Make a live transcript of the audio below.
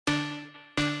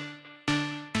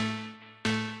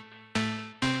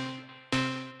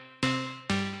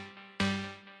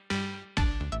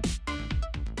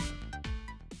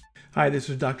Hi, this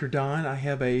is Dr. Don. I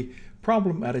have a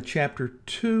problem out of Chapter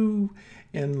 2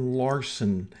 in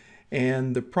Larson.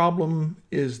 And the problem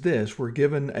is this. We're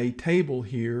given a table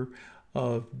here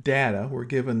of data. We're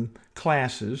given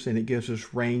classes, and it gives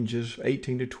us ranges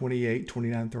 18 to 28,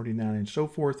 29, 39, and so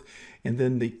forth. And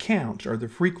then the counts, or the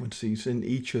frequencies in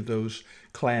each of those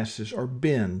classes, or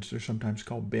bins. They're sometimes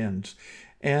called bins.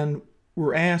 And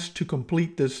we're asked to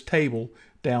complete this table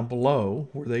down below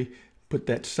where they put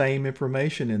that same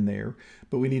information in there,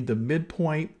 but we need the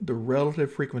midpoint, the relative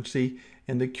frequency,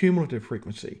 and the cumulative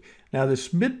frequency. Now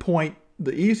this midpoint,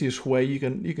 the easiest way, you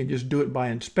can just do it by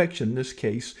inspection. In this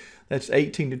case, that's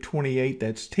 18 to 28,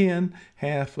 that's 10.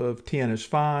 Half of 10 is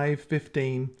 5,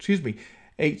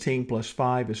 18 plus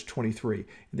 5 is 23. And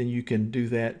then you can do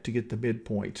that to get the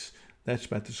midpoints. That's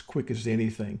about as quick as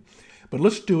anything. But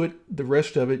let's do it, the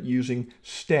rest of it, using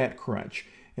StatCrunch.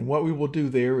 And what we will do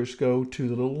there is go to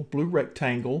the little blue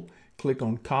rectangle, click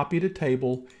on Copy to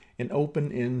Table, and open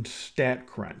in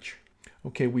StatCrunch.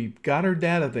 Okay, we've got our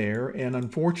data there, and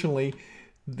unfortunately,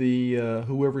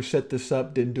 whoever set this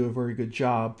up didn't do a very good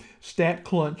job.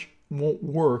 StatCrunch won't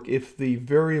work if the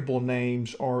variable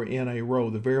names are in a row.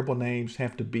 The variable names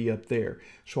have to be up there.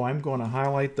 So I'm going to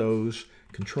highlight those,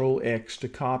 Control X to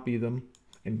copy them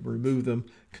and remove them,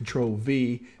 Control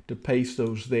V to paste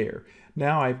those there.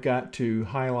 Now I've got to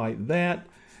highlight that,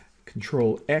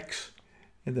 Control X,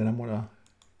 and then I'm going to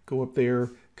go up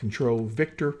there, Control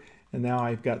Victor, and now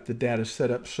I've got the data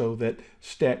set up so that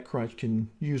StatCrunch can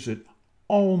use it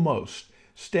almost.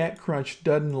 StatCrunch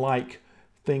doesn't like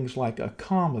things like a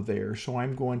comma there, so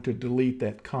I'm going to delete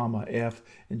that comma F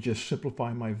and just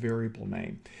simplify my variable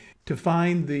name. To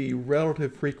find the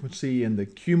relative frequency and the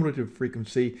cumulative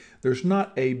frequency, there's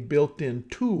not a built-in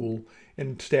tool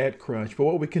in StatCrunch, but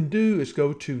what we can do is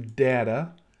go to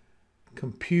Data,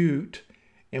 Compute,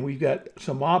 and we've got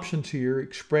some options here,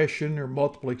 expression or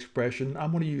multiple expression.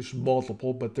 I'm going to use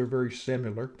multiple, but they're very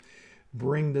similar.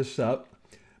 Bring this up.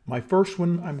 My first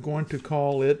one, I'm going to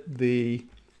call it the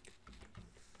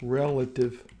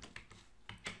relative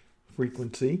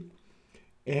frequency,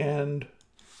 and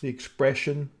the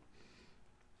expression,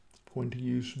 I'm going to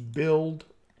use build,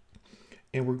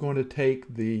 and we're going to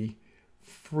take the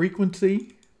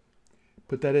frequency,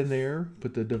 put that in there,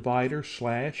 put the divider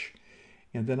slash,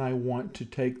 and then I want to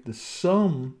take the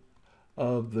sum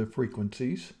of the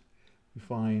frequencies. We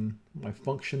find my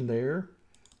function there,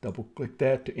 double click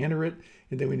that to enter it,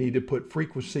 and then we need to put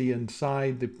frequency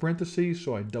inside the parentheses,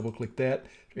 so I double click that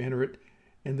to enter it,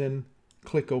 and then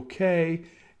click OK,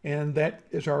 and that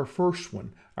is our first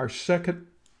one. Our second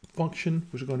function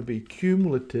was going to be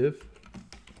cumulative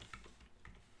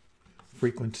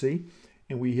frequency,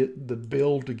 and we hit the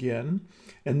build again.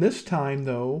 And this time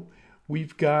though,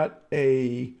 we've got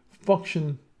a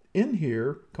function in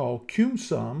here called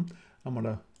cumSum. I'm going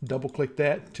to double click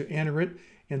that to enter it,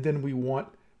 and then we want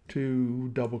to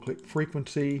double click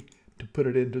frequency to put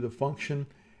it into the function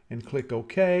and click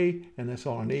OK, and that's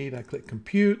all I need. I click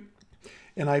compute,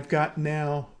 and I've got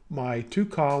now my two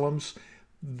columns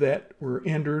that were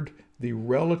entered, the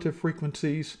relative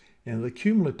frequencies and the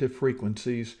cumulative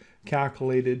frequencies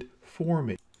calculated for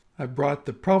me. I brought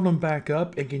the problem back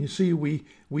up, and can you see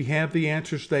we have the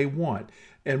answers they want.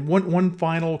 And one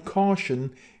final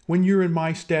caution, when you're in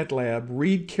MyStatLab,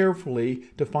 read carefully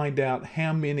to find out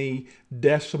how many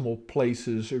decimal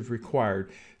places is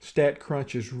required.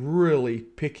 StatCrunch is really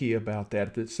picky about that.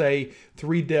 If it say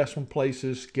 3 decimal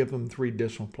places, give them 3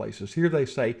 decimal places. Here they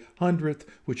say hundredth,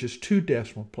 which is 2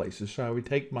 decimal places. So I would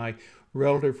take my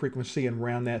relative frequency and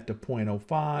round that to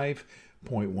 0.05,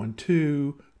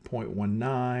 0.12,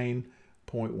 0.19,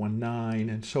 0.19,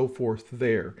 and so forth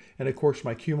there. And of course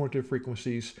my cumulative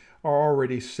frequencies are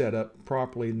already set up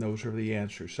properly, and those are the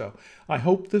answers. So I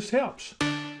hope this helps.